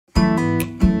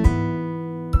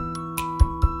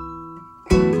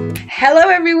Hello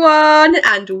everyone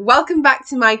and welcome back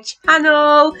to my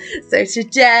channel. So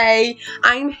today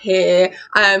I'm here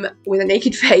with a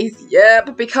naked face,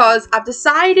 yep, because I've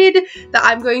decided that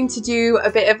I'm going to do a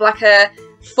bit of like a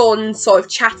fun sort of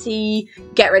chatty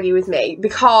get ready with me,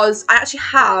 because I actually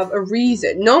have a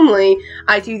reason. Normally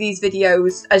I do these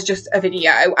videos as just a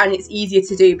video and it's easier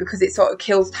to do because it sort of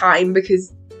kills time,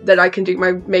 because then I can do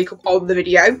my makeup on the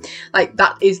video. Like,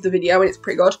 that is the video and it's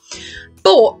pretty good.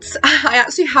 But I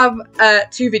actually have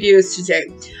two videos to do.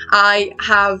 I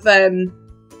have a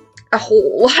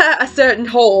haul, a certain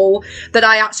haul that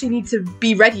I actually need to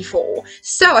be ready for.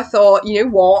 So I thought, you know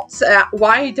what,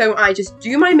 why don't I just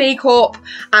do my makeup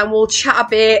and we'll chat a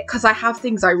bit, because I have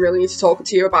things I really need to talk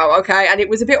to you about, okay? And it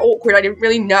was a bit awkward. I didn't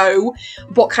really know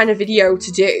what kind of video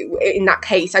to do in that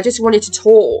case. I just wanted to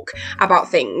talk about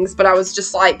things, but I was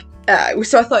just like,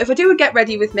 so I thought if I do a get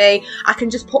ready with me, I can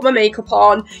just put my makeup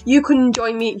on. You can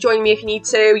join me if you need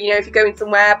to. You know, if you're going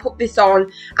somewhere, put this on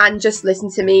and just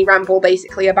listen to me ramble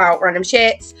basically about random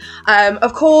shit.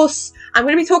 Of course, I'm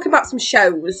going to be talking about some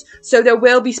shows, so there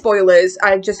will be spoilers,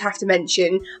 I just have to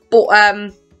mention. But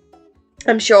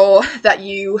I'm sure that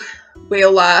you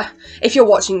will, if you're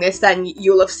watching this, then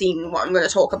you'll have seen what I'm going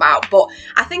to talk about. But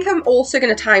I think I'm also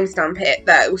going to timestamp it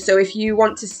though, so if you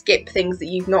want to skip things that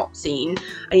you've not seen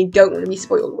and you don't want to be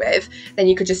spoiled with, then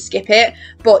you could just skip it.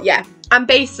 But yeah, I'm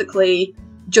basically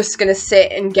just going to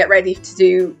sit and get ready to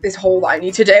do this haul that I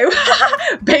need to do,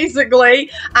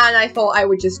 basically. And I thought I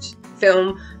would just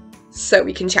film so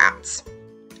we can chat.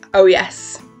 Oh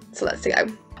yes, so let's go.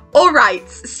 Alright,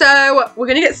 so we're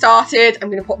going to get started. I'm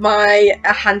going to put my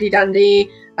handy dandy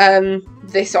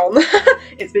this on.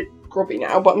 It's a bit grubby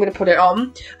now, but I'm going to put it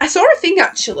on. I saw a thing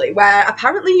actually where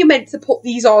apparently you're meant to put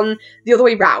these on the other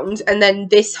way round and then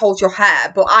this holds your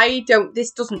hair, but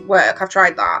this doesn't work. I've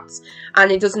tried that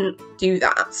and it doesn't do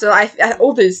that. So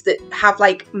others that have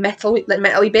like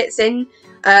metal-y bits in,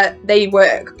 they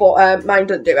work, but mine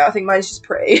doesn't do it. I think mine's just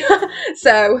pretty.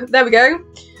 So there we go.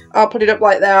 I'll put it up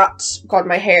like that. God,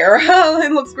 my hair.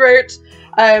 It looks great.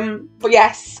 But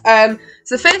yes, so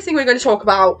the first thing we're going to talk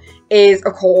about is,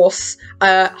 of course,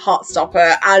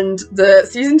 Heartstopper and the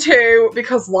season 2,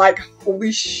 because, like,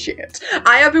 holy shit.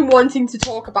 I have been wanting to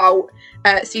talk about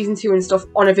season 2 and stuff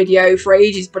on a video for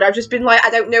ages, but I've just been like, I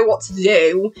don't know what to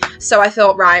do. So I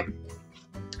thought, right,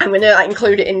 I'm going to like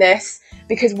include it in this,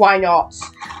 because why not?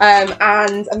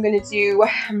 And I'm going to do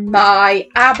my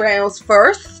eyebrows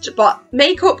first, but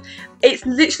makeup, it's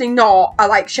literally not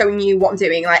like showing you what I'm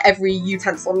doing, like every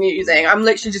utensil I'm using. I'm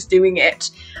literally just doing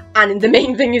it, and the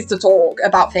main thing is to talk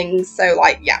about things. So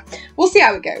like, yeah, we'll see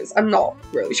how it goes. I'm not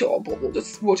really sure, but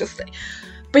we'll just see.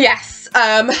 But yes,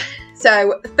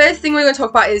 so the first thing we're going to talk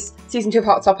about is season 2 of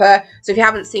Heartstopper. So if you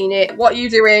haven't seen it, what are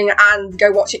you doing? And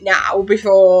go watch it now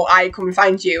before I come and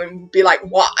find you and be like,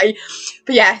 why?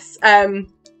 But yes, okay,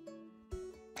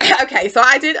 so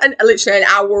I did literally an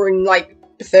hour and like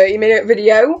 30-minute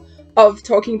video of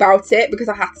talking about it because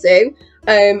I had to.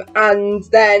 And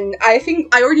then I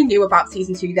think I already knew about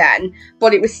season 2 then,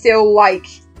 but it was still like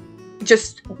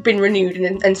just been renewed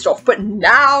and stuff. But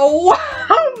now,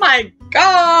 oh my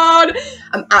god,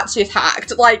 I'm actually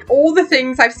attacked. Like, all the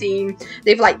things I've seen,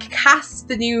 they've like cast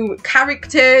the new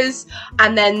characters,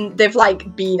 and then they've like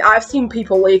I've seen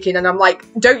people leaking and I'm like,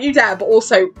 don't you dare, but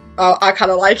also I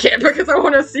kind of like it because I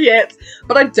want to see it,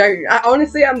 but I don't.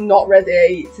 Honestly, I'm not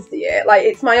ready to see it. Like,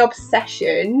 it's my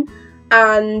obsession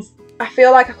and I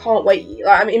feel like I can't wait.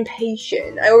 Like, I'm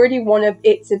impatient. I already want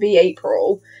it to be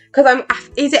April, because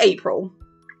is it April?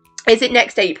 Is it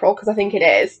next April? Because I think it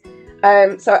is.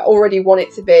 So I already want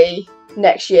it to be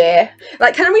next year.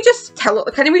 Like, can we just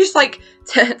like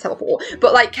teleport?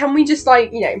 But like, can we just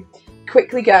like, you know,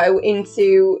 quickly go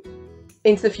into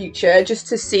the future just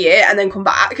to see it and then come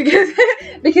back?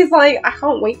 because like, I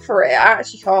can't wait for it. I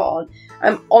actually can't.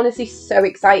 I'm honestly so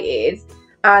excited.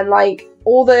 And like,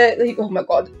 all the oh my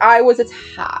god, I was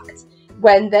attacked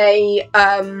when they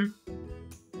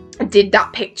did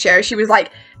that picture. She was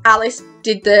like, Alice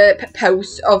did the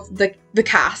post of the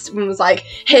cast and was like,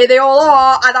 here they all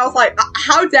are, and I was like,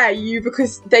 how dare you,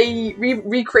 because they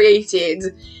recreated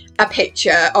a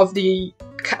picture of the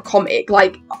comic,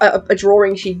 like a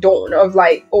drawing she'd done of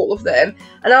like all of them,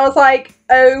 and I was like,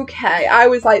 okay.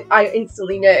 I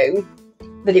instantly knew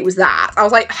that it was that. I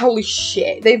was like, holy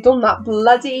shit, they've done that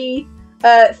bloody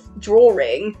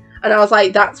drawing. And I was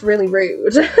like, that's really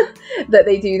rude that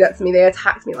they do that to me. They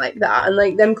attacked me like that. And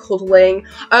like them cuddling.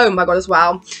 Oh my god, as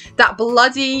well. That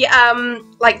bloody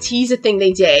like teaser thing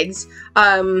they did.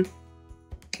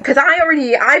 Because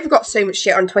I've got so much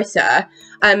shit on Twitter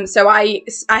So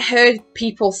I heard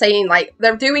people saying like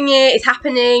they're doing it, it's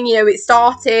happening, you know, it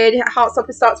started,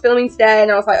 Heartstopper starts filming today,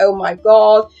 and I was like, oh my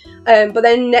god. But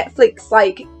then Netflix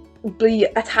like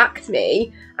attacked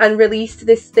me and released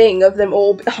this thing of them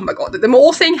all, oh my god, them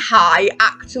all saying hi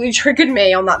actually triggered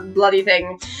me on that bloody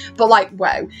thing. But like,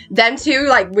 wow, them two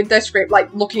like with their script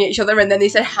like looking at each other and then they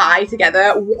said hi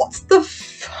together, what the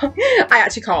fuck? I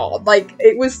actually can't, like,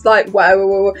 it was like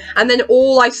wow. And then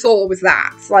all I saw was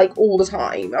that, like, all the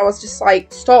time. I was just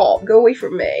like, stop, go away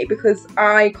from me, because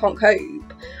I can't cope.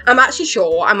 I'm actually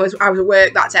sure I was at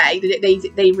work that day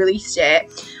that they released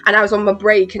it, and I was on my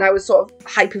break and I was sort of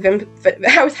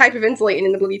hyperventilating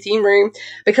in the bloody team room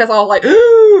because I was like,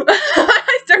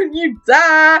 don't you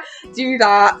dare do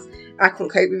that. I couldn't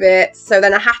cope with it, so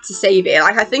then I had to save it.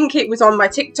 Like, I think it was on my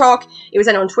TikTok, it was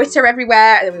then on Twitter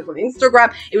everywhere, and it was on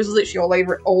Instagram, it was literally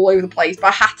all over the place, but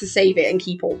I had to save it and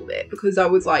keep all of it because I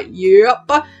was like, yep.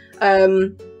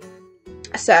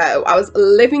 So I was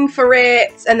living for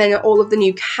it, and then all of the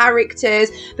new characters,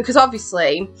 because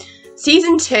obviously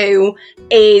season 2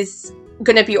 is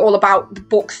going to be all about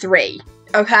book 3.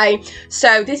 Okay,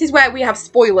 so this is where we have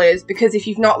spoilers, because if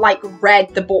you've not like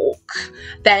read the book,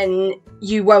 then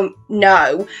you won't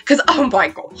know, because oh my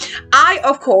god, I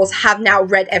of course have now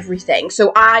read everything,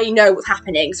 so I know what's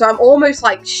happening. So I'm almost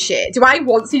like, shit, do I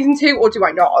want season 2 or do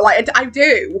I not? Like, I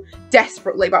do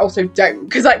desperately, but also don't,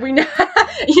 because like we know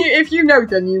if you know,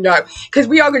 then you know, because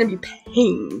we are going to be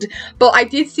pained. But I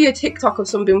did see a TikTok of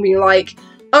somebody being like,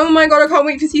 oh my god, I can't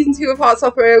wait for season 2 of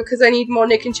Heartstopper because I need more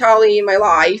Nick and Charlie in my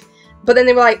life. But then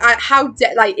they were like, how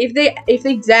dare, like, if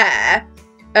they dare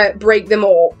break them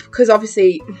up, because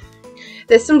obviously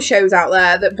there's some shows out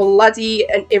there that bloody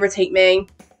and irritate me.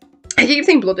 I keep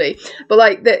saying bloody, but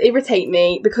like, that irritate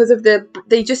me because of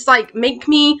they just like make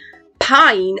me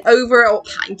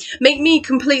make me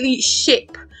completely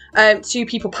ship two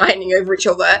people pining over each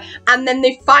other, and then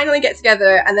they finally get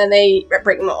together and then they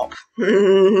break them up.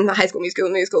 High School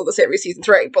Musical, the series season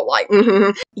 3, but like,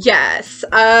 yes,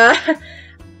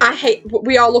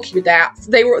 we are lucky with that.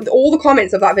 All the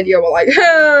comments of that video were like,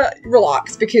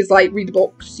 relax, because like, read the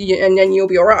books and then you'll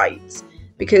be alright.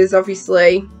 Because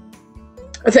obviously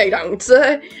they don't,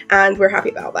 and we're happy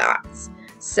about that.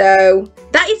 So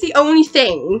that is the only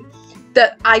thing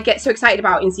that I get so excited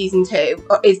about in season 2,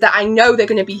 is that I know they're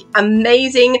going to be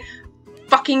amazing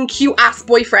fucking cute ass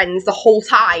boyfriends the whole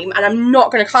time, and I'm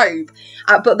not going to cope.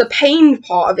 But the pain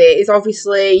part of it is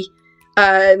obviously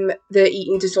the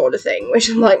eating disorder thing, which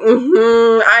I'm like,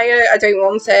 I don't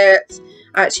want it.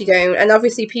 I actually don't. And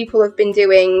obviously people have been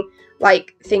doing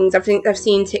like things, I've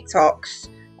seen TikToks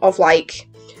of like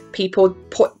people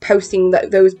posting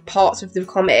those parts of the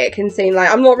comic and saying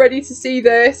like, I'm not ready to see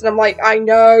this, and I'm like, I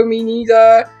know, me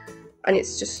neither. And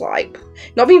it's just like,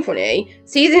 not being funny,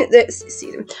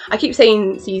 I keep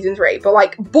saying season 3, but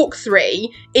like book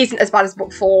 3 isn't as bad as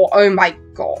book 4. Oh my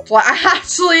god, like, I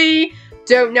actually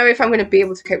don't know if I'm going to be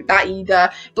able to cope with that either.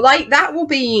 But like, that will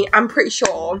be, I'm pretty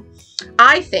sure,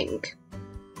 I think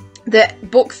that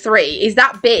book 3 is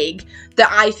that big that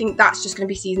I think that's just going to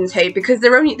be season 2, because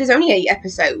there's only 8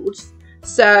 episodes,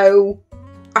 so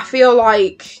I feel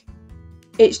like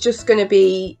it's just going to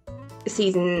be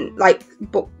season, like,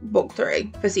 book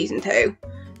 3 for season 2.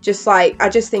 Just like, I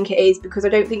just think it is, because I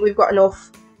don't think we're not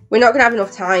going to have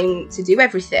enough time to do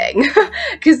everything.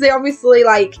 Because they obviously,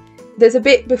 like, there's a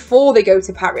bit before they go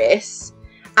to Paris,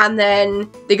 and then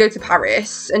they go to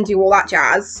Paris and do all that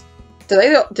jazz. Do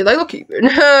they look even?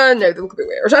 No, they look a bit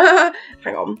weird.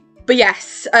 Hang on. But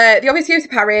yes, they obviously go to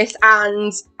Paris,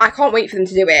 and I can't wait for them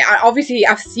to do it.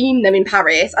 I've seen them in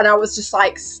Paris, and I was just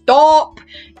like, stop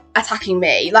attacking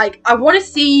me. Like, I want to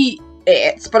see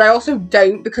it, but I also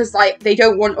don't, because like, they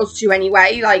don't want us to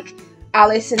anyway. Like,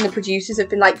 Alice and the producers have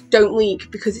been like, don't leak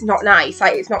because it's not nice.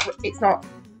 Like, it's not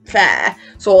fair,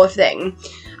 sort of thing.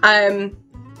 And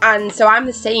so I'm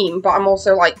the same, but I'm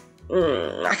also like,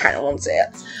 I kind of want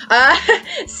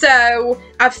it. So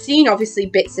I've seen obviously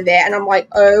bits of it, and I'm like,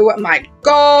 oh my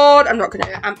god, I'm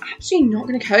actually not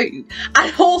gonna cope.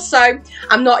 And also,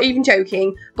 I'm not even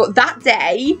joking, but that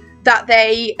day that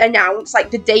they announced,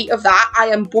 like, the date of that, I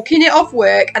am booking it off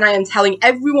work, and I am telling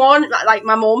everyone, like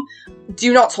my mum,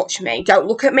 do not touch me, don't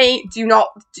look at me,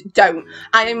 don't.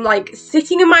 I am like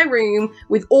sitting in my room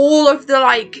with all of the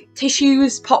like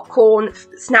tissues, popcorn,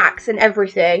 snacks and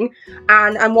everything,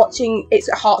 and I'm watching It's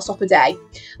a Heartstopper Day.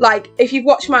 Like, if you've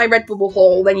watched my Redbubble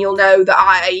haul, then you'll know that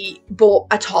I bought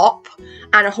a top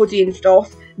and a hoodie and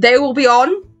stuff. They will be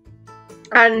on,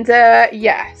 and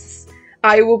yes,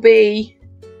 I will be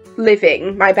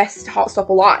living my best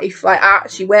Heartstopper life. Like, I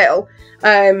actually will,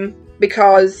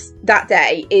 because that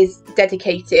day is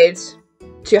dedicated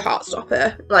to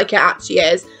Heartstopper, like it actually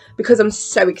is, because I'm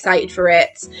so excited for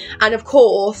it. And of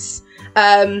course,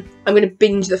 I'm gonna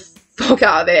binge the fuck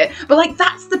out of it. But like,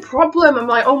 that's the problem. I'm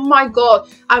like, oh my god,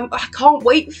 I can't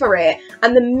wait for it.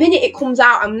 And the minute it comes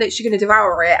out, I'm literally gonna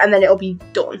devour it, and then it'll be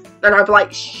done. And I'll be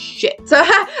like, shit. So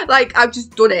like, I've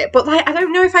just done it. But like, I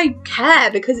don't know if I care,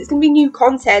 because it's gonna be new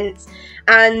content,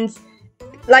 and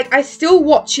like, I still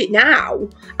watch it now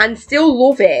and still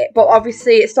love it, but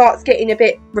obviously it starts getting a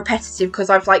bit repetitive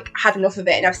because I've like had enough of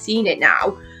it and I've seen it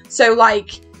now. So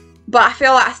like, but I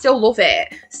feel like I still love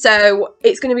it. So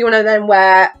it's going to be one of them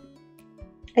where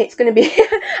it's going to be,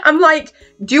 I'm like,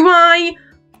 do I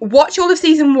watch all of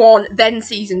season 1, then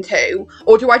season 2,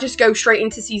 or do I just go straight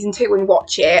into season 2 and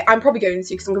watch it? I'm probably going to,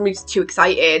 because I'm going to be too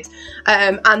excited,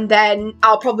 and then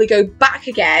I'll probably go back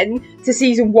again to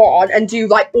season 1 and do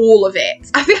like all of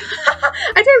it. I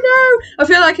don't know, I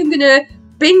feel like I'm going to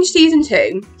binge season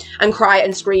 2 and cry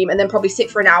and scream, and then probably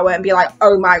sit for an hour and be like,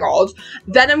 oh my god.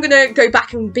 Then I'm going to go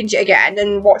back and binge it again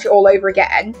and watch it all over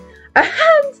again.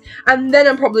 And then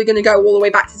I'm probably going to go all the way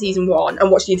back to season 1 and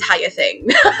watch the entire thing.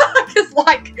 Because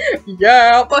like,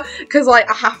 yeah, because like,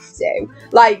 I have to.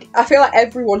 Like, I feel like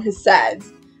everyone has said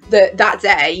that that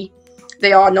day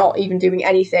they are not even doing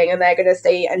anything and they're going to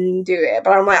stay and do it.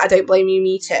 But I'm like, I don't blame you,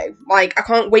 me too. Like, I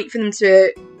can't wait for them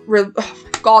to, oh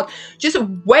my god, just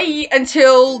wait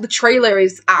until the trailer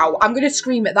is out. I'm going to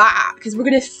scream at that, because we're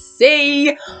going to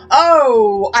see,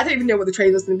 oh, I don't even know what the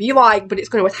trailer's going to be like, but it's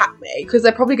going to attack me, because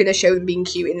they're probably going to show them being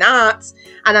cute in that,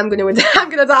 and I'm going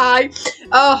to die.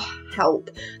 Oh, help.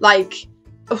 Like,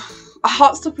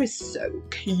 Heartstopper is so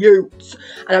cute,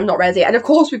 and I'm not ready. And of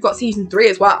course we've got season 3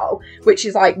 as well, which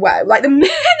is like, wow, like the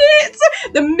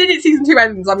minute season 2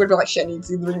 ends, I'm gonna be like, shit, I need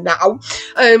season 3 now.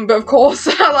 But of course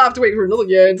I'll have to wait for another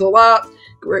year until that.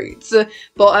 Great.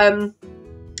 But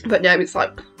no, it's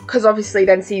like, because obviously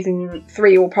then season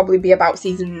 3 will probably be about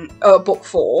book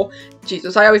 4.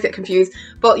 Jesus, I always get confused.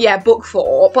 But yeah, book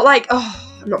 4. But like, oh,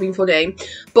 I'm not being funny,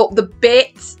 but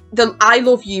the I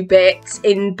love you bit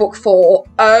in book 4,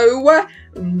 oh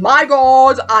my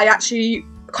god, I actually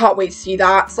can't wait to see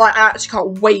that. So like, I actually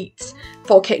can't wait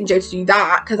for Kit and Joe to do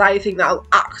that, because I think that'll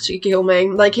actually kill me.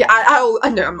 Like, I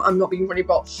know I'm not being funny,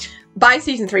 but by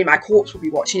season 3 my corpse will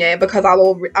be watching it, because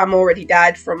I'm already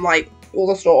dead from like all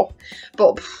the stuff.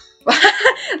 But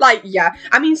like, yeah,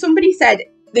 I mean, somebody said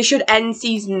they should end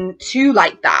season 2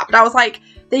 like that, but I was like,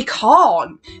 they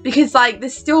can't, because like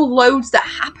there's still loads that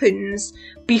happens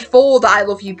before the I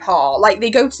love you part. Like, they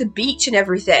go to the beach and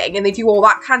everything, and they do all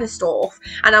that kind of stuff,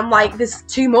 and I'm like, there's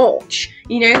too much,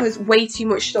 you know, there's way too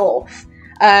much stuff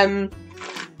that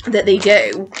they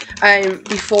do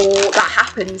before that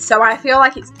happens. So I feel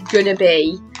like it's gonna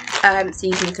be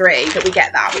season 3 that we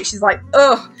get that, which is like,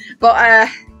 ugh. But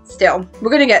still,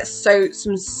 we're gonna get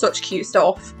such cute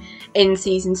stuff in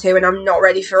season 2, and I'm not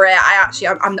ready for it. I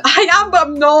am, but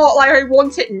I'm not. Like, I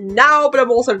want it now, but I'm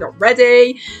also not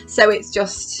ready. So it's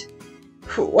just,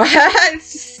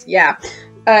 it's just, yeah.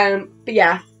 But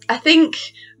yeah, I think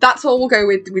that's all we'll go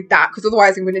with that, because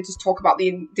otherwise I'm going to just talk about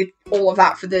all of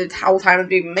that for the whole time I'm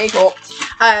doing my makeup.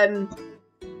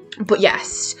 But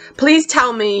yes, please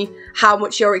tell me how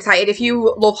much you're excited. If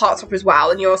you love Heartstopper as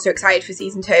well and you're also excited for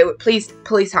season 2, please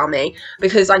tell me,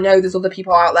 because I know there's other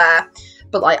people out there.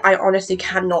 But like, I honestly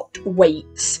cannot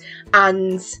wait.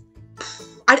 And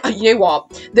you know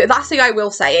what? The last thing I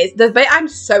will say is, the bit I'm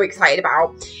so excited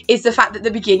about is the fact that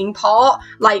the beginning part,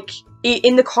 like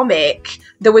in the comic,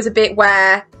 there was a bit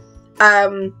where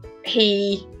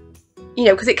he, you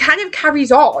know, because it kind of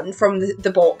carries on from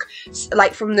the book,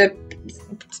 like from the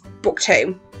book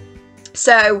 2.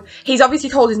 So he's obviously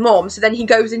told his mom, so then he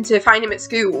goes in to find him at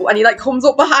school, and he like comes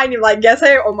up behind him like, guess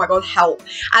who? Oh my god, help.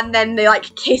 And then they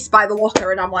like kiss by the locker,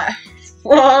 and I'm like,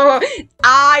 whoa,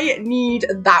 I need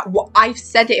that. I've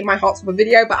said it in my Heartstopper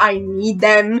video, but I need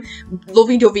them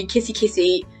lovey-dovey,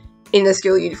 kissy-kissy in the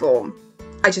school uniform.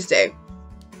 I just do.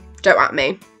 Don't at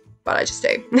me, but I just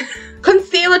do.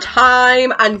 Concealer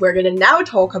time, and we're gonna now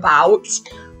talk about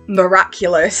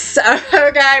Miraculous.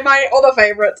 Okay, my other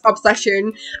favourite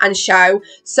obsession and show.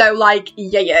 So like,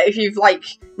 yeah, if you've like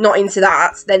not into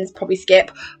that, then probably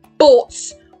skip. But,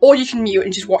 or you can mute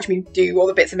and just watch me do all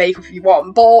the bits of makeup if you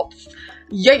want. But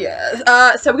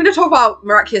yeah, so we're gonna talk about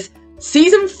Miraculous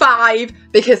season 5,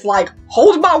 because like,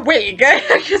 hold my wig.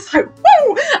 Just like,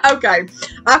 woo! Okay,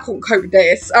 I couldn't cope with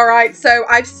this. Alright, so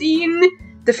I've seen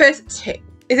the first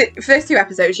 2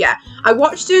 episodes, yeah. I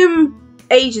watched them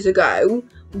ages ago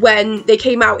when they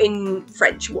came out in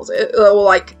French, was it? Or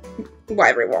like,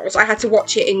 whatever it was. I had to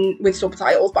watch it with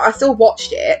subtitles, but I still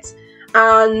watched it.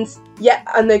 And yeah,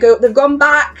 and they've gone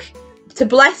back to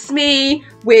bless me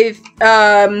with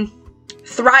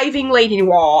thriving Lady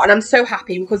Noir, and I'm so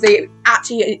happy because they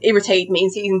actually irritated me in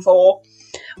season 4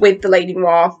 with the Lady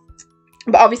Noir.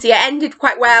 But obviously it ended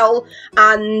quite well,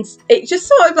 and it just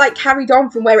sort of like carried on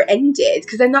from where it ended,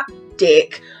 because then that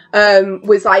dick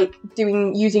was like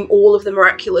using all of the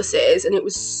Miraculouses, and it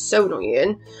was so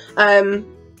annoying.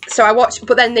 So I watched,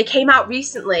 but then they came out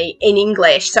recently in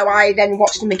English, so I then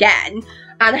watched them again,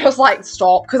 and I was like,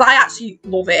 stop, because I actually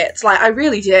love it, like I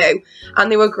really do,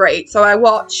 and they were great. So I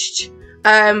watched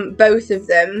both of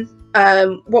them.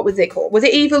 What was it called? Was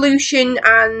it Evolution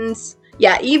and,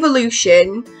 yeah,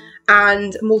 Evolution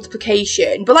and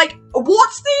Multiplication. But like, what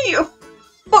the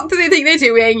fuck do they think they're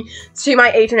doing to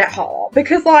my Adrian heart?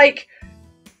 Because like,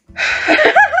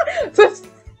 for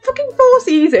fucking 4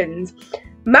 seasons,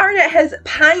 Marinette has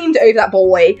pined over that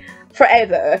boy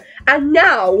forever, and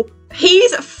now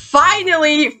he's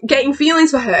finally getting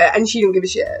feelings for her and she don't give a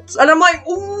shit. And I'm like,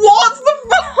 what the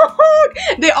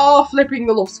fuck? They are flipping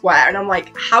the love square, and I'm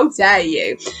like, how dare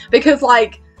you? Because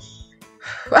like,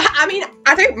 I mean,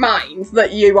 I don't mind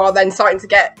that you are then starting to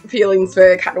get feelings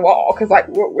for Cat Noir, because like,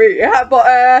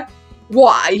 but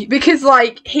why? Because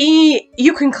like,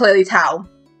 you can clearly tell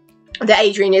that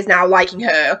Adrian is now liking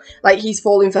her, like he's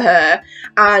falling for her,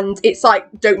 and it's like,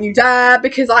 don't you dare,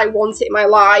 because I want it in my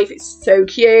life, it's so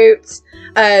cute.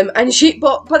 And she,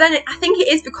 but then I think it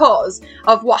is because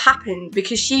of what happened,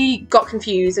 because she got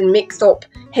confused and mixed up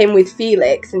him with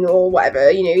Felix and or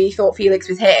whatever, you know, he thought Felix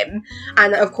was him,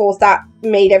 and of course that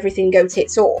made everything go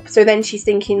tits up. So then she's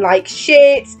thinking like,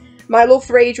 shit, my love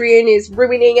for Adrian is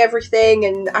ruining everything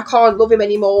and I can't love him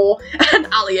anymore. And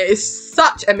Alia is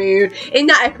such a mood in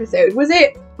that episode. Was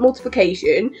it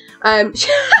Multiplication?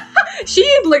 She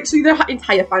is literally the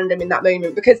entire fandom in that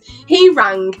moment, because he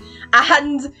rang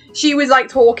and she was like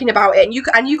talking about it,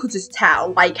 and you could just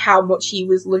tell like how much he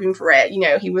was living for it, you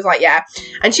know. He was like, yeah,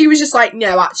 and she was just like,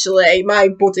 no, actually my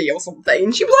buddy or something,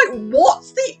 and she was like,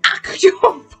 what's the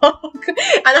actual fuck?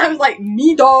 And I was like,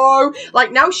 neither,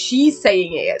 like now she's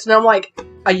saying it, and I'm like,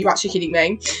 are you actually kidding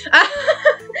me?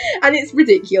 And it's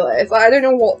ridiculous. Like, I don't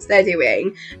know what they're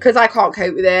doing, because I can't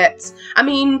cope with it. I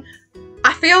mean,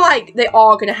 I feel like they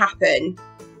are going to happen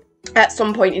at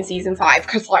some point in season 5,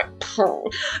 because like,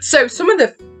 so some of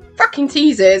the fucking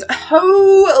teasers,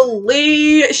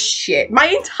 holy shit, my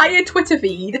entire Twitter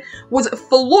feed was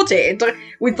flooded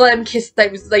with them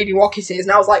those Lady Noir kisses,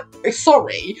 and I was like,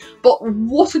 sorry, but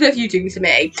what on earth are you doing to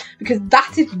me? Because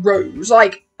that is Rose,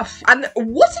 like, and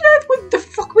what on earth the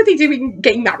fuck were they doing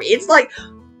getting married? It's like,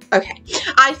 okay,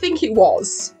 I think it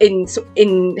was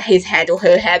in his head or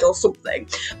her head or something,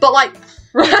 but like,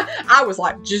 I was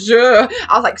like, I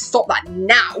was like, stop that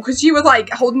now, because she was like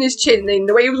holding his chin and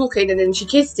the way he was looking, and then she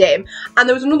kissed him, and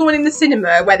there was another one in the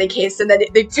cinema where they kissed and then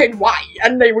they turned white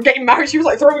and they were getting married. She was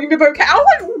like throwing him a bouquet. I was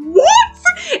like,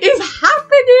 what is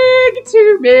happening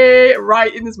to me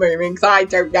right in this moment? Because I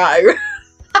don't know.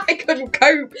 I couldn't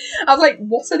cope. I was like,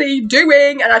 what are they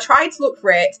doing? And I tried to look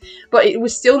for it, but it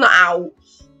was still not out.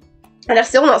 And I've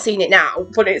still not seen it now,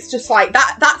 but it's just like,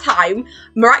 that time,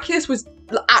 Miraculous was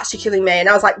actually killing me, and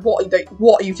I was like, what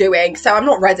are you doing? So I'm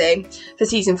not ready for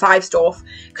season 5 stuff,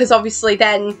 because obviously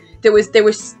then they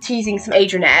was teasing some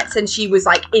Adrianettes, and she was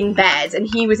like in bed, and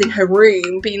he was in her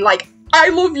room being like, I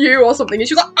love you, or something, and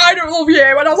she was like, I don't love you,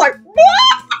 and I was like,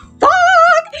 what the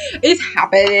fuck is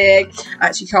happening? I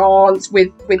actually can't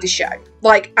with the show.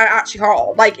 Like, I actually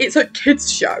can't. Like, it's a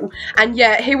kids show, and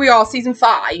yet here we are, season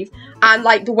 5, and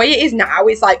like the way it is now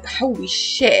is like, holy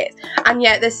shit. And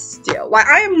yet there's still, like,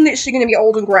 I am literally going to be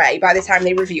old and grey by the time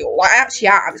they reveal. Like, I actually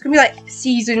am. It's going to be like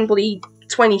season bloody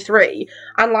 23,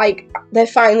 and like they're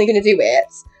finally going to do it,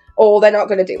 or they're not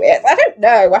going to do it. I don't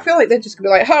know. I feel like they're just going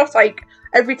to be like, huh, it's like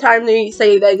every time they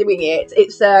say they're doing it,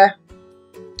 it's a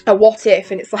what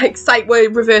if, and it's like we're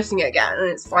reversing it again, and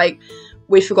it's like,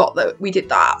 we forgot that we did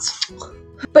that.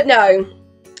 But no,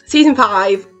 season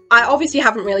 5, I obviously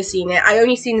haven't really seen it. I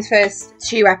only seen the first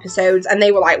 2 episodes, and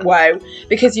they were like, whoa,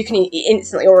 because you can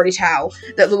instantly already tell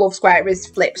that the love square is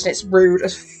flipped and it's rude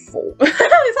as fuck.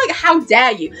 It's like, how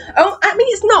dare you? Oh, I mean,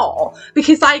 it's not,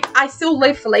 because like, I still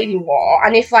live for Lady Noir,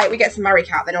 and if like we get some Mary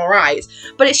Cat, then alright.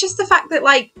 But it's just the fact that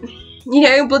like, you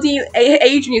know, bloody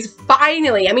Adrian is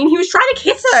finally, I mean, he was trying to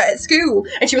kiss her at school,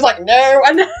 and she was like, no,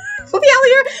 and bloody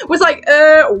Alia was like,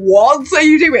 what are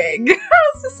you doing? I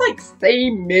was just like, say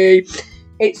me.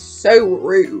 It's so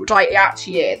rude, like, it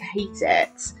actually is, I hate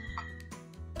it.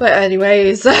 But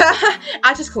anyways,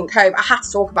 I just couldn't cope. I had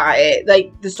to talk about it,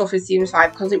 like, the stuff in season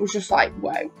 5, because it was just like,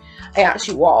 whoa, it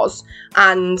actually was.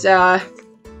 And,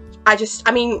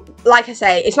 I mean, like I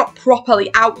say, it's not properly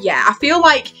out yet. I feel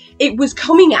like it was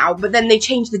coming out, but then they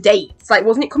changed the dates. Like,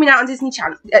 wasn't it coming out on Disney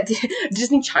Channel?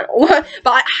 Disney Channel. But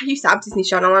I used to have Disney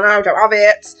Channel and now I don't have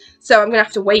it. So I'm going to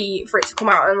have to wait for it to come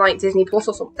out on, like, Disney Plus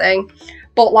or something.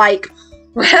 But, like,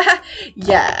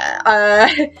 yeah,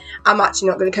 I'm actually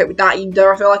not going to cope with that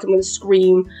either. I feel like I'm going to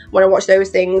scream when I watch those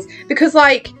things. Because,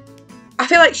 like, I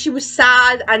feel like she was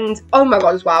sad and, oh my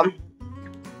god, as well.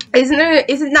 Isn't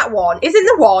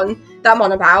the one that I'm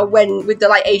on about when with the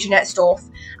like Asianette stuff?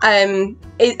 I'm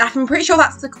pretty sure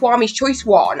that's the Kwame's Choice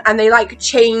one, and they like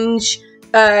change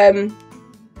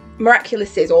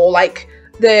Miraculous's, or like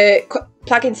the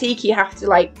Plag and Tiki have to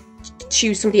like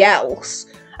choose somebody else,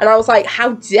 and I was like,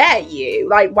 how dare you?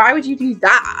 Like, why would you do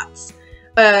that?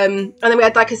 And then we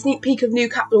had like a sneak peek of New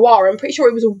Cap Noir. I'm pretty sure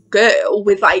it was a girl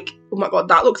with like, oh my god,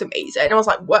 that looks amazing. And I was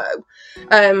like, whoa.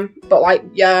 But like,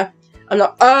 yeah. I'm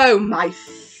not, oh my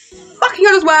fucking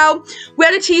god as well. We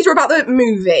had a teaser about the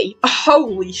movie.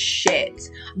 Holy shit.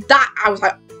 That, I was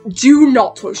like, do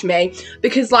not touch me.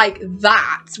 Because like,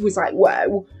 that was like,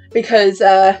 whoa. Because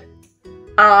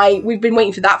we've been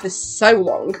waiting for that for so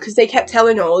long. Because they kept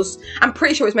telling us, I'm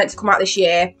pretty sure it was meant to come out this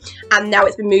year. And now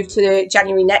it's been moved to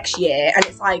January next year. And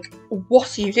it's like,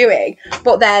 what are you doing?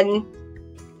 But then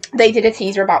they did a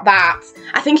teaser about that.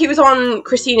 I think it was on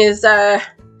Christina's,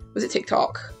 was it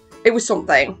TikTok? It was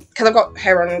something, because I've got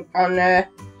her on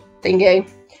thingy,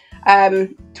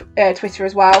 Twitter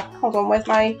as well. Hold on, where's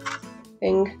my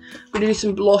thing? I'm going to do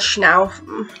some blush now.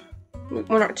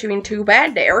 We're not doing too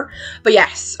bad there. But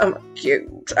yes, I'm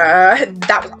cute.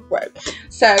 That was awkward.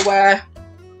 So, I'm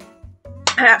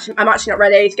actually not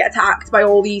ready to get attacked by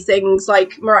all these things,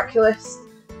 like Miraculous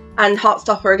and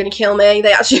Heartstopper are going to kill me.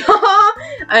 They actually are.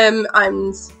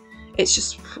 It's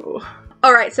just...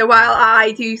 Alright, so while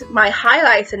I do my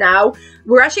highlighter now,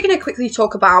 we're actually going to quickly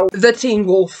talk about the Teen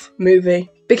Wolf movie.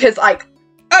 Because, like,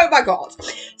 oh my god.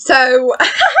 So,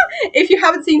 if you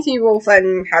haven't seen Teen Wolf,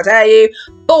 then how dare you.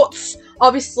 But,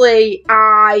 obviously,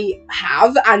 I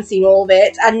have and seen all of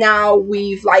it. And now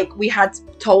we had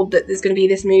told that there's going to be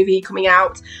this movie coming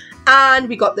out. And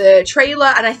we got the trailer,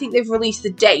 and I think they've released the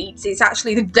date. It's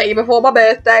actually the day before my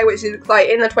birthday, which is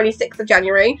exciting, the 26th of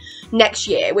January next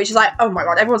year, which is like, oh my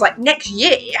god, everyone's like, next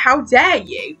year? How dare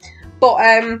you? But,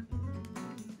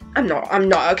 I'm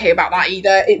not okay about that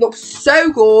either. It looks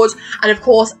so good, and of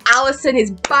course, Alison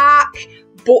is back,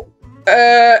 but,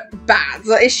 bad.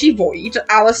 Is she void,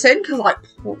 Alison? Because, like,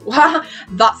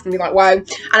 that's gonna be like, wow. And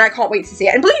I can't wait to see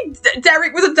it. And believe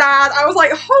Derek was a dad. I was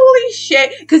like, holy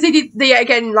shit. Because they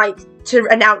again, like, to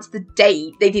announce the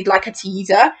date, they did, like, a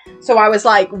teaser. So I was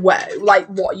like, whoa, like,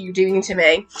 what are you doing to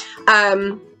me?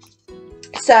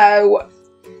 So,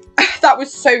 that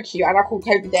was so cute, and I couldn't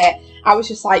cope with it. I was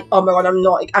just like, oh my god, I'm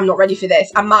not ready for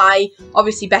this. And my,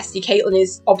 obviously, bestie Caitlin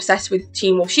is obsessed with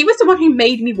Teen Wolf. She was the one who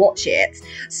made me watch it.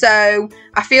 So,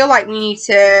 I feel like we need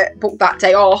to book that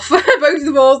day off, both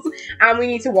of us, and we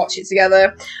need to watch it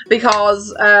together.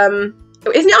 Because, isn't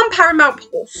it on Paramount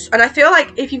Plus? And I feel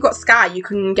like if you've got Sky, you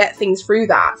can get things through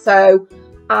that. So,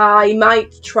 I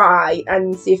might try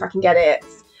and see if I can get it.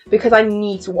 Because I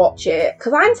need to watch it.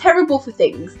 Because I'm terrible for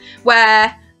things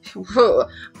where...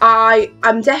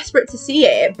 I'm desperate to see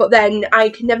it, but then I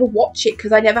can never watch it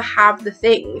because I never have the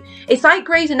thing. It's like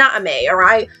Grey's Anatomy,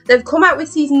 alright? They've come out with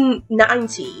season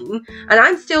 19, and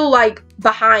I'm still, like,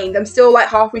 behind. I'm still, like,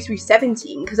 halfway through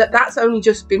 17, because that's only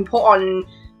just been put on,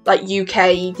 like,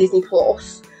 UK Disney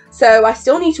Plus. So I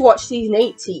still need to watch season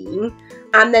 18,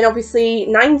 and then, obviously,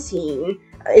 19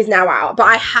 is now out. But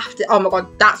I have to... Oh, my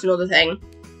God, that's another thing.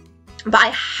 But I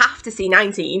have to see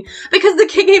 19 because the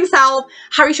king himself,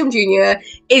 Harry Shum Jr.,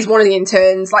 is one of the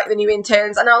interns, like the new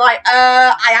interns. And I'm like,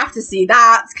 I have to see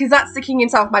that because that's the king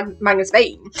himself, Magnus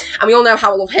Vane. And we all know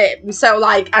how I love him. So,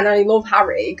 like, and I love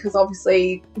Harry because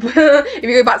obviously, if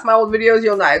you go back to my old videos,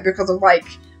 you'll know because of, like,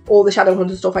 all the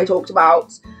Shadowhunter stuff I talked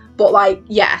about. But, like,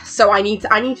 yeah, so I need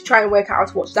to try and work out how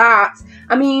to watch that.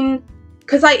 I mean...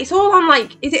 Because, like, it's all on,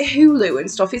 like, is it Hulu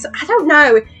and stuff? I don't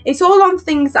know. It's all on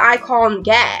things that I can't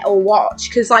get or watch.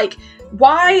 Because, like,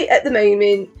 why at the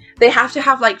moment they have to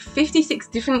have, like, 56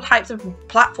 different types of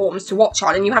platforms to watch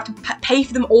on and you have to pay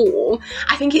for them all?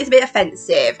 I think it's a bit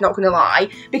offensive, not going to lie.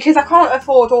 Because I can't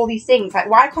afford all these things. Like,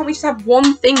 why can't we just have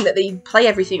one thing that they play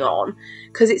everything on?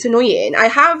 Because it's annoying. I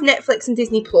have Netflix and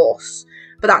Disney Plus,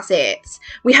 but that's it.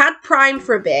 We had Prime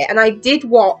for a bit and I did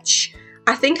watch...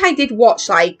 I think I did watch,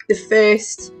 like, the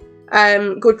first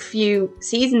good few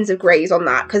seasons of Grey's on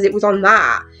that, because it was on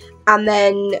that. And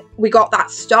then we got that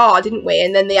Star, didn't we?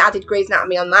 And then they added Grey's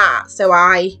Anatomy on that. So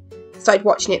I started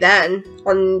watching it then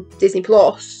on Disney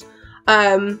Plus.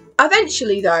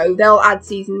 Eventually though, they'll add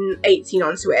season 18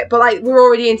 onto it, but like we're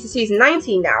already into season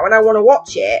 19 now and I want to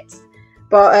watch it,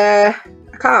 but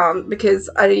I can't because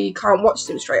I can't watch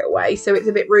them straight away, so it's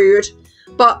a bit rude,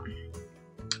 but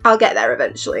I'll get there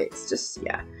eventually. It's just,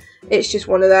 yeah, it's just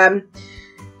one of them.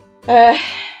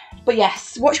 But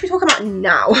yes, what should we talk about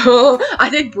now? I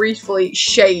did briefly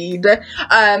shade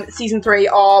season 3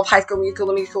 of High School Musical,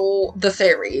 the musical, the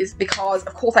series, because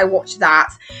of course I watched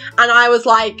that, and I was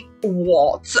like,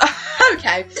 what?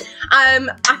 Okay, I feel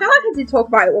like I did talk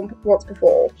about it once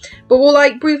before, but we'll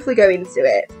like briefly go into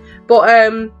it.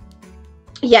 But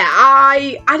yeah,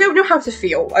 I don't know how to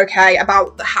feel, okay,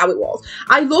 about how it was.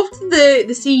 I loved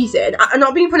the season. I'm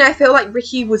not being funny, I feel like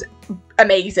Ricky was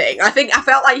amazing. I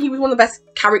felt like he was one of the best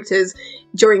characters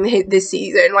during this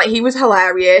season. Like, he was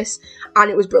hilarious and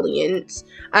it was brilliant.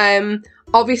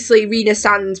 Obviously, Rena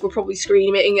Sands were probably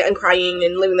screaming and crying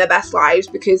and living their best lives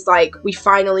because, like, we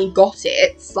finally got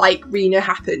it. Like, Rena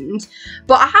happened.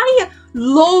 But I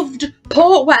loved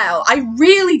Portwell. I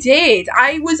really did.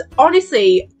 I was,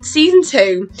 honestly, season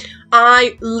 2,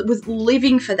 I was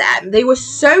living for them. They were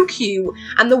so cute.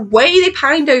 And the way they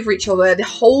pined over each other the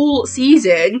whole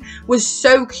season was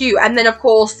so cute. And then, of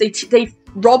course, they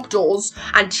robbed us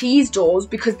and teased us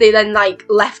because they then like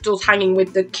left us hanging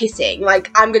with the kissing, like,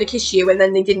 I'm gonna kiss you, and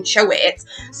then they didn't show it.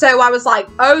 So I was like,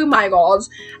 oh my god.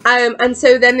 And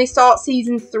so then they start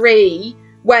season 3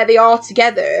 where they are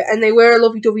together and they were a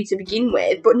lovey-dovey to begin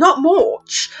with, but not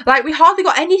much. Like, we hardly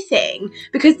got anything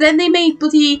because then they made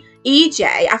bloody EJ.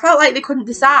 I felt like they couldn't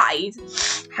decide.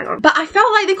 Hang on. But I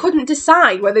felt like they couldn't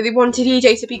decide whether they wanted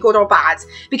EJ to be good or bad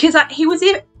because he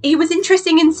was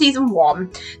interesting in season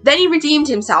 1. Then he redeemed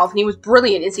himself and he was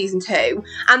brilliant in season 2.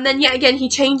 And then yet again he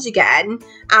changed again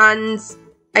and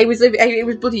it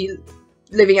was bloody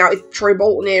living out his Troy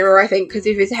Bolton era, I think, because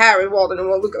of his hair and what, I don't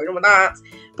know what was going on with that.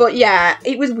 But yeah,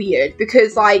 it was weird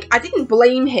because, like, I didn't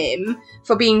blame him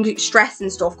for being stressed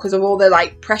and stuff because of all the,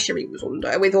 like, pressure he was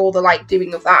under with all the, like,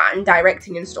 doing of that and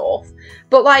directing and stuff.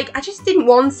 But, like, I just didn't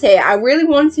want it. I really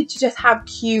wanted to just have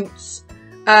cute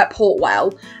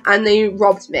Portwell, and they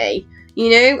robbed me,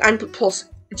 you know? And plus,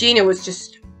 Gina was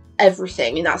just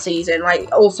everything in that season.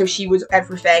 Like, also she was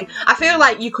everything. I feel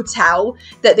like you could tell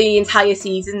that the entire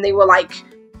season they were like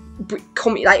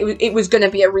it was going to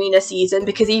be a Rena season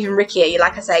because even Ricky,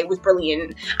 like I say, was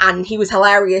brilliant and he was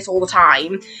hilarious all the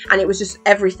time and it was just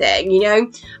everything, you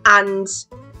know? And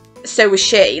so was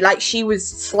she. Like, she was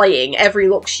slaying every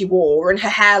look she wore and her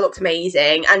hair looked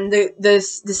amazing and the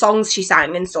songs she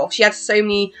sang and stuff. She had so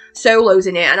many solos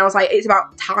in it and I was like, it's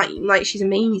about time. Like, she's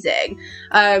amazing.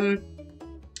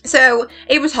 So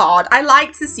it was hard. I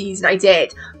liked the season, I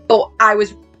did, but I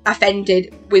was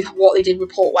offended with what they did with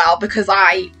Portwell because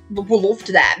I loved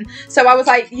them. So I was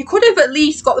like, you could have at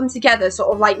least got them together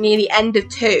sort of like near the end of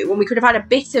 2 and we could have had a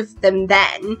bit of them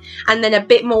then and then a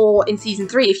bit more in season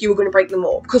 3 if you were going to break them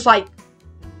up, because, like,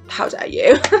 how dare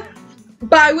you?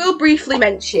 But I will briefly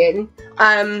mention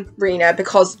Rena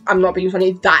because I'm not being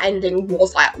funny, that ending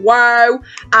was like, wow,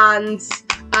 and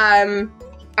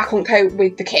I couldn't cope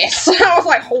with the kiss. I was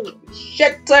like, holy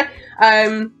shit.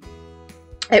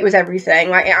 It was everything.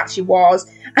 Like, it actually was.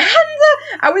 And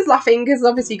I was laughing because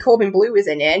obviously Corbin Blue was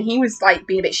in it and he was like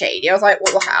being a bit shady. I was like,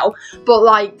 what the hell? But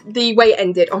like the way it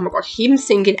ended, oh my god, him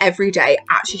singing every day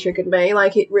actually triggered me.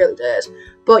 Like, it really did.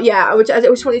 But yeah, I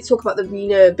just wanted to talk about the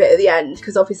Rena bit at the end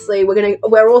because obviously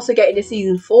we're also getting to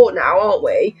season 4 now, aren't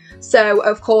we? So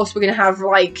of course we're gonna have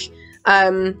like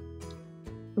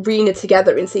Rena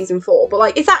together in season 4, but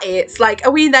like, is that it? Like,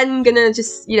 are we then gonna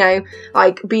just, you know,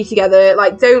 like, be together?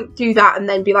 Like, don't do that and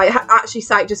then be like, actually,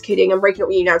 psych, just kidding, I'm breaking up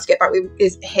with you now to get back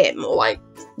with him, or like,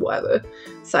 whatever.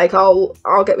 It's like, I'll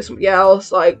get with somebody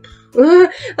else. Like,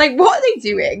 like, what are they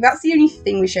doing? That's the only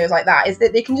thing with shows like that, is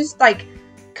that they can just like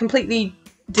completely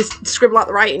just scribble out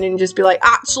the writing and just be like,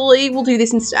 actually, we'll do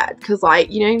this instead, because, like,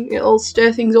 you know, it'll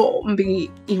stir things up and be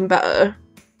even better.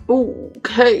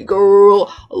 Okay,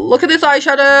 girl, look at this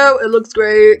eyeshadow, it looks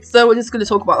great. So we're just going to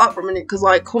talk about that for a minute, because,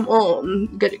 like, come on,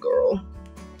 get it, girl.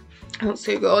 That's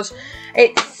so good.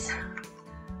 It's,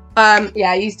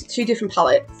 yeah, I used 2 different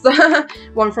palettes.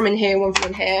 One from in here, one from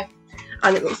in here.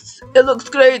 And it looks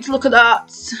great, look at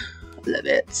that. Love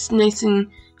it. It's nice and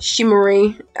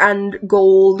shimmery and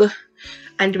gold,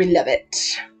 and we love it.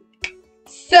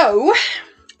 So,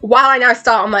 while I now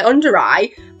start on my under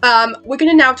eye, we're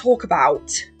going to now talk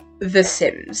about The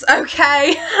Sims,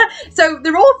 okay? So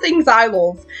they're all things I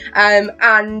love,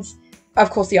 and of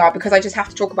course they are, because I just have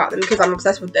to talk about them because I'm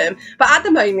obsessed with them. But at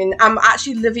the moment, I'm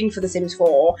actually living for The Sims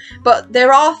 4, but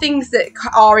there are things that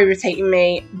are irritating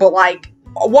me, but like,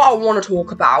 what I want to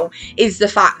talk about is the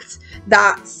fact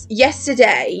that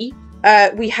yesterday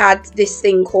we had this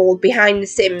thing called Behind the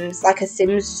Sims, like a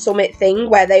Sims Summit thing,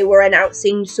 where they were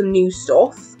announcing some new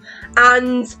stuff,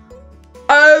 and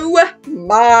oh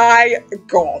my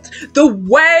god, the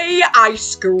way I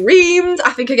screamed,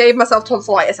 I think I gave myself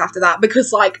tonsillitis after that,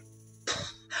 because like,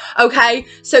 okay,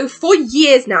 so for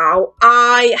years now,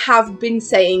 I have been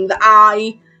saying that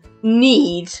I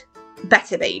need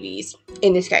better babies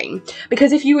in this game,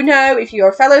 because if you know, if you're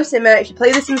a fellow simmer, if you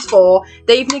play The Sims 4,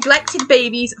 they've neglected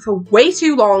babies for way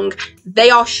too long.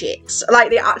 They are shit, like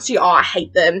they actually are. I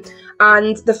hate them,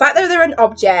 and the fact that they're an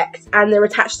object and they're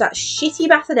attached to that shitty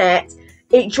bassinet,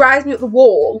 it drives me up the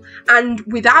wall, and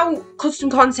without custom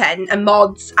content and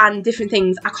mods and different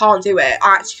things, I can't do it.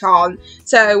 I actually can't.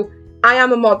 So I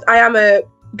am a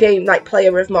game like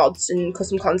player of mods and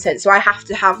custom content, so I have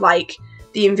to have like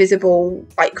the invisible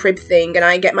like crib thing, and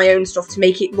I get my own stuff to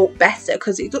make it look better,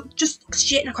 because it looks just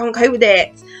shit and I can't cope with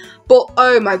it. But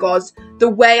oh my god, the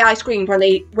way I screamed when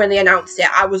they announced it,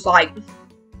 I was like,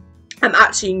 I'm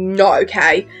actually not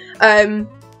okay.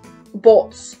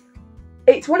 But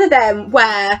it's one of them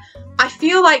where I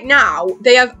feel like now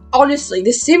they have, honestly,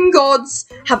 the sim gods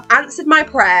have answered my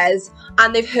prayers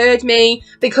and they've heard me,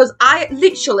 because I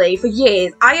literally for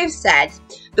years I have said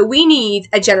that we need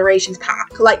a generations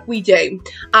pack, like we do.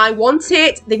 I want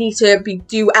it. They need to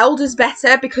do elders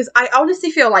better, because I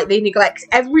honestly feel like they neglect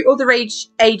every other age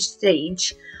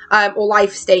stage or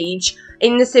life stage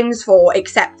in The Sims 4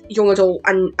 except young adult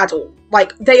and adult.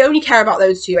 Like, they only care about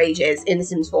those two ages in The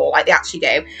Sims 4, like they actually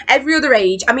do. Every other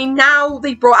age, I mean, now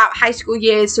they brought out high school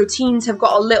years, so teens have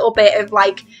got a little bit of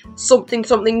like something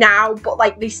now, but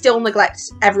like they still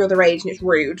neglect every other age, and it's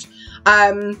rude.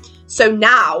 So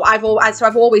now I've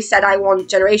always said I want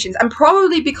generations, and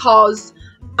probably because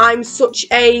I'm such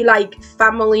a like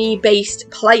family-based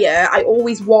player, I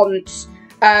always want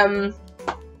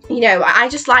you know, I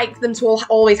just like them to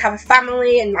always have a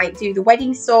family and like do the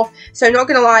wedding stuff. So not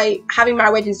gonna lie, having my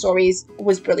wedding stories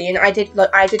was brilliant. I did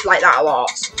like that a lot,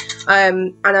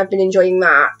 and I've been enjoying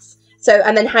that. So,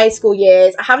 and then high school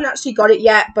years, I haven't actually got it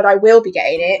yet, but I will be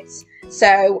getting it.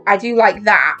 So I do like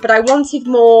that, but I wanted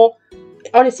more.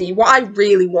 Honestly, what I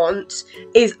really want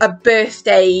is a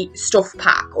birthday stuff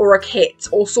pack or a kit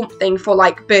or something for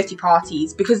like birthday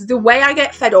parties, because the way I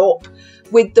get fed up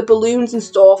with the balloons and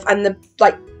stuff and the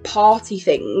like party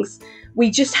things, we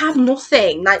just have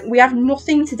nothing. Like, we have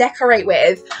nothing to decorate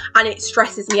with, and it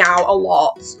stresses me out a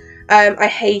lot. I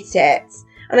hate it.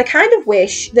 And I kind of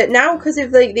wish that now, because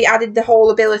of they added the whole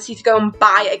ability to go and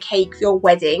buy a cake for your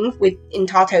wedding in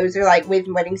Tartosa, like with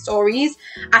wedding stories,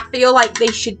 I feel like they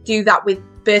should do that with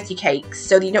birthday cakes,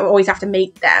 so that you don't always have to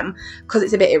make them, because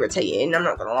it's a bit irritating, I'm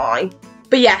not gonna lie.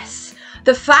 But yes,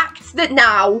 the fact that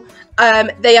now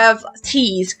they have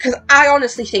teased, because I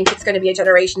honestly think it's going to be a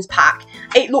generations pack.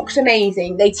 It looks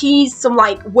amazing. They teased some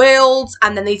like worlds,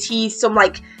 and then they teased some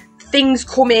like things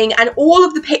coming, and all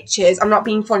of the pictures, I'm not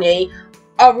being funny,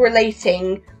 are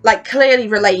relating, like clearly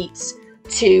relate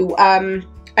to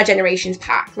a generations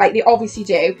pack. Like, they obviously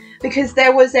do, because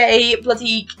there was a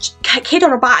bloody kid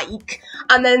on a bike,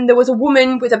 and then there was a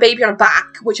woman with a baby on her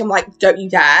back, which I'm like, don't you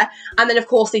dare. And then of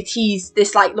course they teased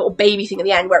this like little baby thing at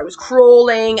the end where it was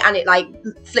crawling, and it like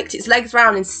flicked its legs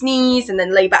around and sneezed and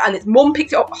then lay back, and its mum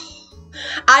picked it up.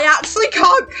 I actually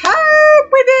can't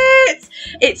cope with it.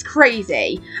 It's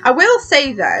crazy. I will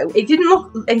say though, it didn't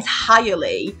look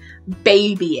entirely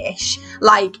babyish.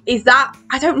 Like, is that,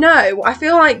 I don't know, I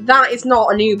feel like that is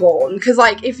not a newborn, because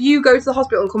like if you go to the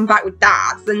hospital and come back with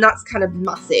that, then that's kind of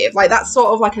massive. Like, that's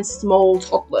sort of like a small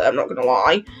toddler, I'm not gonna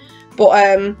lie.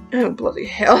 But oh bloody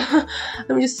hell. Let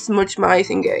me just smudge my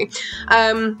thingy.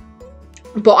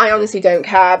 But I honestly don't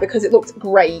care, because it looked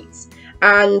great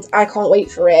and I can't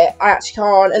wait for it. I actually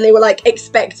can't. And they were like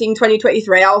expecting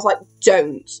 2023. I was like,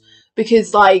 don't,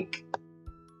 because like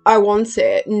I want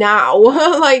it now.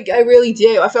 Like, I really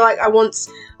do. I feel like I want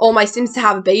all my Sims to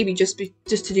have a baby just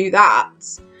to do that.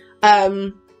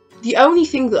 The only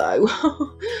thing though,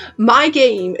 my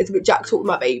game is a bit jacked up with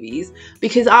my babies,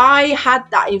 because I had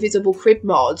that invisible crib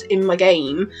mod in my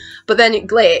game, but then it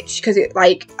glitched because it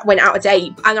like went out of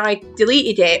date, and I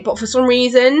deleted it, but for some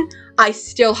reason I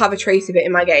still have a trace of it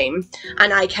in my game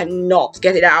and I cannot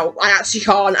get it out. I actually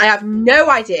can't. I have no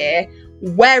idea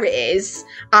where it is.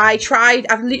 I've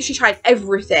literally tried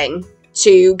everything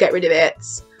to get rid of it,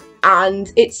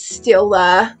 and it's still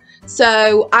there.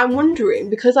 So I'm wondering,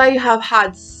 because I have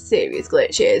had serious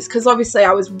glitches, because obviously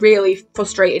I was really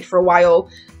frustrated for a while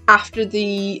after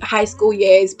the high school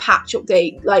years patch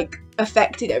update like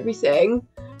affected everything.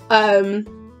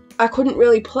 I I couldn't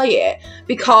really play it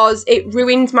because it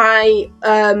ruined my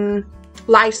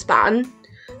lifespan.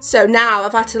 So now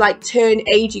I've had to like turn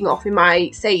aging off in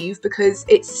my save because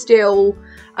it's still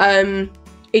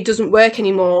it doesn't work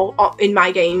anymore in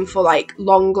my game for like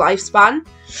long lifespan.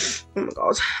 Oh my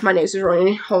god, my nose is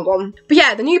running, hold on. But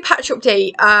yeah, the new patch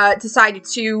update decided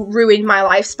to ruin my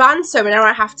lifespan, so now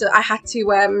I had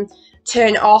to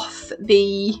turn off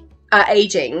the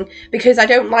aging because I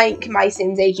don't like my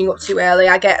Sims aging up too early.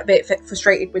 I get a bit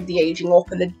frustrated with the aging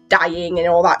up and the dying and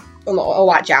all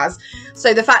that jazz.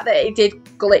 So the fact that it did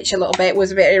glitch a little bit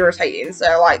was a bit irritating.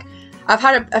 So like I've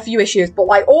had a few issues, but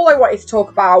like all I wanted to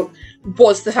talk about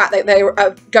was the fact that they were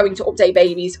going to update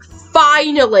babies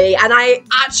finally, and I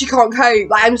actually can't cope.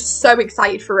 Like I'm so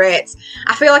excited for it.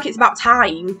 I feel like it's about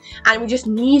time and we just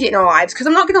need it in our lives, because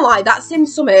I'm not gonna lie, that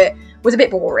Sims Summit was a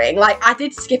bit boring. Like I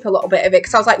did skip a little bit of it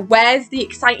because I was like, where's the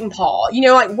exciting part, you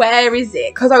know, like where is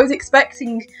it? Because I was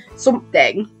expecting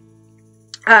something,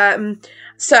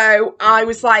 so I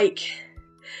was like,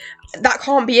 that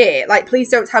can't be it. Like please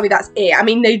don't tell me that's it. I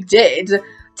mean, they did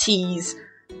tease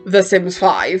The Sims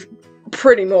 5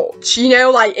 pretty much, you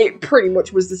know, like it pretty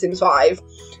much was The Sims 5.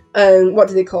 What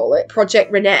do they call it?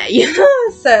 Project Renee.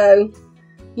 So,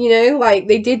 you know, like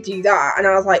they did do that and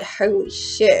I was like, holy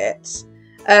shit.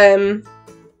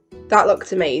 That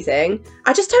looked amazing.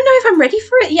 I just don't know if I'm ready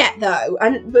for it yet though.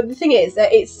 But the thing is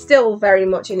that it's still very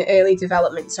much in early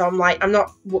development, so I'm like, I'm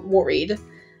not worried.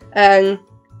 Because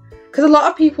a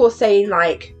lot of people are saying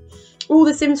like, oh,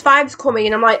 The Sims 5 is coming,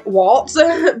 and I'm like, what?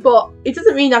 But it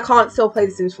doesn't mean I can't still play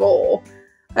The Sims 4.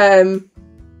 I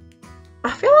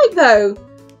feel like though,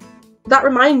 that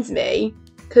reminds me,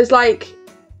 because like,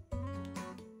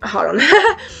 hold on.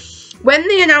 When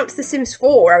they announced The Sims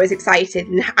 4, I was excited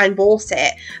and bought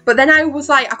it, but then I was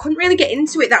like, I couldn't really get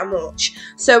into it that much.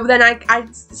 So then I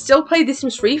still played The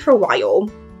Sims 3 for a while,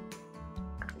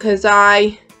 because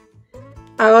I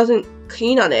wasn't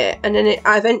keen on it, and then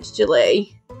I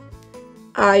eventually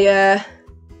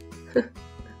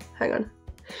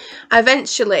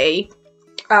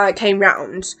came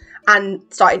round and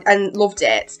started and loved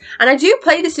it. And I do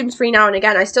play The Sims 3 now and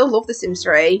again. I still love The Sims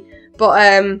 3,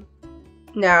 but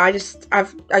no, I just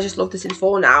love The Sims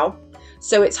 4 now.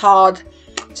 So it's hard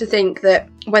to think that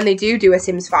when they do a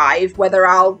Sims 5, whether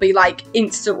I'll be like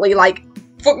instantly like,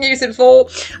 fuck you Sims 4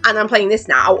 and I'm playing this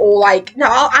now, or like, no,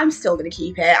 I'm still gonna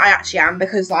keep it. I actually am,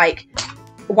 because like,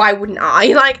 why wouldn't I?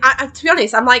 Like, to be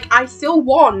honest, I'm like, I still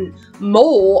want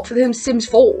more for the Sims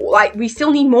 4. Like, we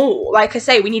still need more. Like I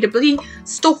say, we need a bloody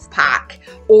stuff pack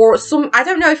or some, I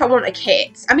don't know if I want a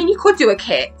kit. I mean, you could do a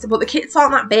kit, but the kits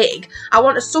aren't that big. I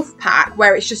want a stuff pack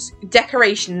where it's just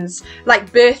decorations,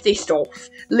 like birthday stuff,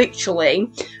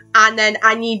 literally. And then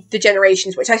I need the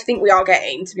generations, which I think we are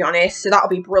getting, to be honest. So that'll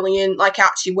be brilliant. Like, I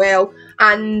actually will.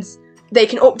 And they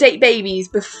can update babies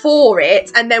before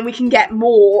it, and then we can get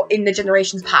more in the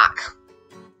generations pack.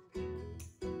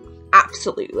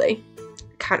 Absolutely.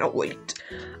 Cannot wait.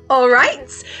 Alright,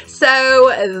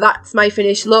 so that's my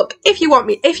finished look. If you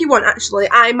want, actually,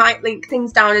 I might link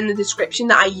things down in the description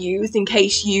that I used in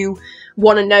case you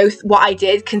want to know what I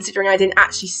did, considering I didn't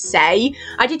actually say.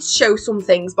 I did show some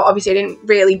things, but obviously I didn't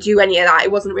really do any of that.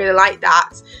 It wasn't really like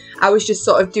that. I was just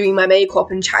sort of doing my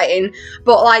makeup and chatting,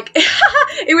 but like,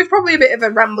 it was probably a bit of a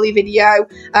rambly video,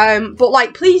 but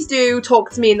like, please do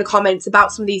talk to me in the comments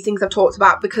about some of these things I've talked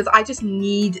about, because I just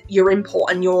need your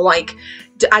input and your like,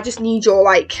 I just need your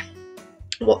like,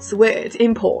 what's the word?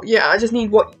 Input. Yeah, I just need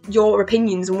what your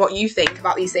opinions and what you think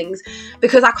about these things,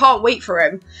 because I can't wait for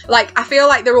them. Like, I feel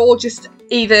like they're all just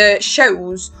either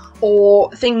shows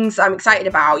or things I'm excited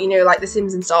about, you know, like The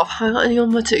Sims and stuff. I got any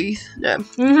on my teeth? No.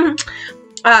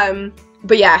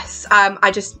 But yes,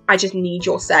 I just need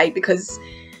your say, because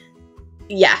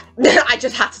yeah, I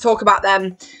just had to talk about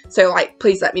them. So like,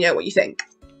 please let me know what you think.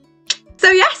 So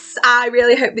yes, I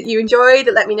really hope that you enjoyed.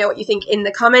 Let me know what you think in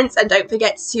the comments, and don't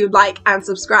forget to like and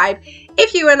subscribe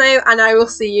if you want to, and I will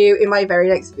see you in my very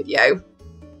next video,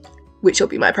 which will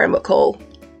be my promo call.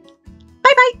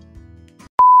 Bye bye!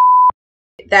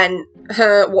 Then,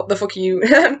 what the fuck are you,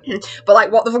 but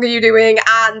like, what the fuck are you doing,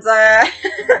 and I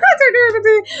don't know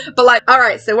anything, but like,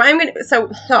 alright, so what I'm gonna,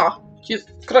 Jesus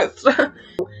Christ,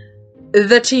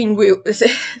 the teen wheel, what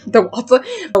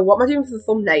am I doing for the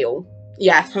thumbnail?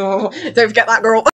 Yeah, don't forget that, girl.